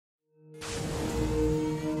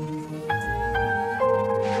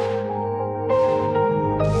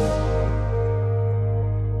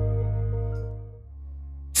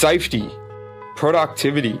Safety,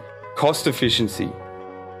 productivity, cost efficiency.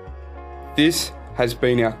 This has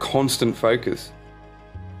been our constant focus,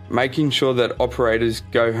 making sure that operators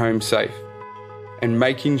go home safe and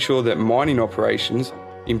making sure that mining operations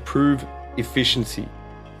improve efficiency.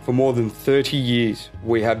 For more than 30 years,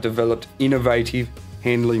 we have developed innovative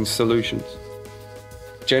handling solutions.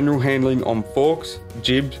 General handling on forks,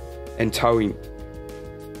 jibs and towing.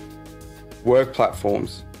 Work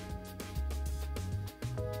platforms.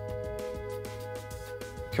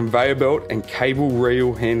 Conveyor belt and cable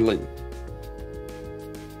reel handling.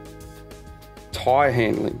 Tyre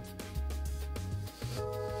handling.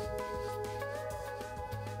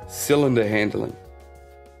 Cylinder handling.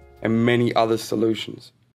 And many other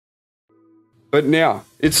solutions. But now,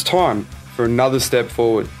 it's time for another step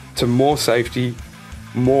forward to more safety,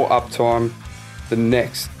 more uptime. The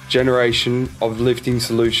next generation of lifting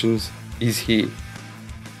solutions is here.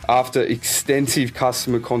 After extensive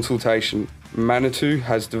customer consultation, Manitou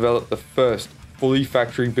has developed the first fully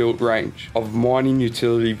factory-built range of mining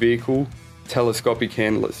utility vehicle telescopic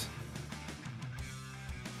handlers.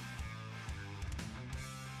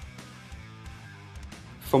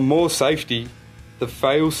 For more safety, the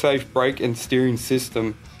fail-safe brake and steering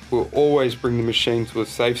system will always bring the machine to a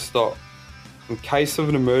safe stop. In case of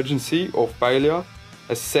an emergency or failure,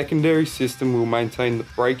 a secondary system will maintain the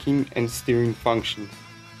braking and steering functions.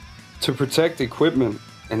 To protect equipment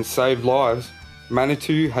and save lives,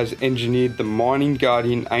 Manitou has engineered the Mining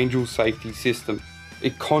Guardian Angel safety system.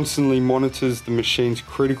 It constantly monitors the machine's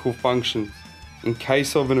critical functions. In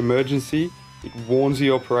case of an emergency, it warns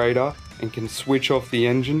the operator and can switch off the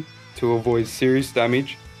engine to avoid serious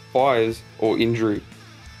damage, fires or injury.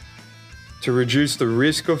 To reduce the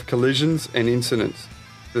risk of collisions and incidents,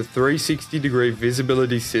 the 360-degree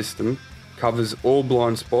visibility system covers all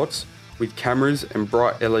blind spots with cameras and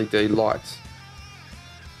bright LED lights.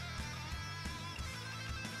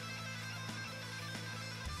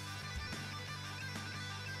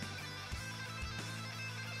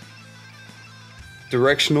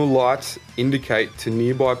 Directional lights indicate to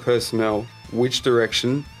nearby personnel which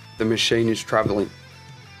direction the machine is travelling.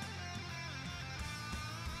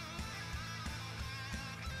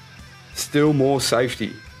 Still more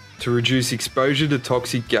safety. To reduce exposure to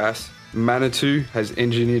toxic gas, Manitou has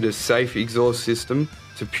engineered a safe exhaust system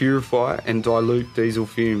to purify and dilute diesel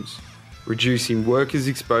fumes, reducing workers'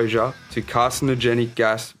 exposure to carcinogenic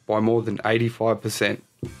gas by more than 85%.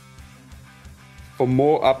 For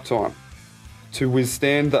more uptime. To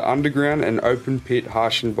withstand the underground and open pit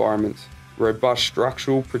harsh environments, robust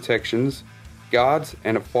structural protections, guards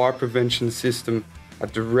and a fire prevention system are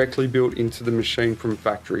directly built into the machine from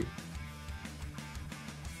factory.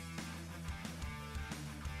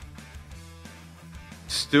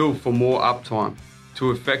 Still, for more uptime,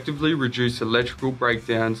 to effectively reduce electrical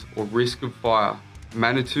breakdowns or risk of fire,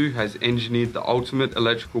 Manitou has engineered the ultimate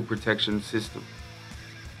electrical protection system.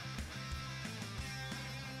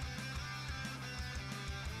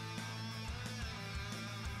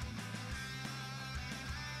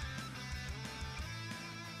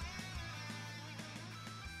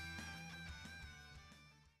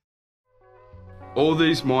 All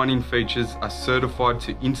these mining features are certified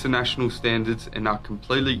to international standards and are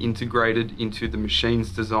completely integrated into the machine's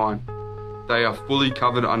design. They are fully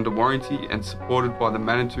covered under warranty and supported by the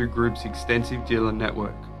Manitou Group's extensive dealer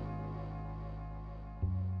network.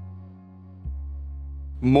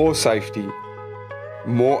 More safety,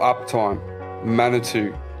 more uptime.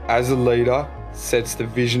 Manitou, as a leader, sets the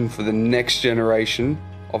vision for the next generation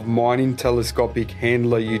of mining telescopic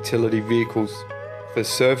handler utility vehicles for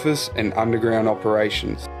surface and underground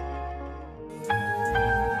operations.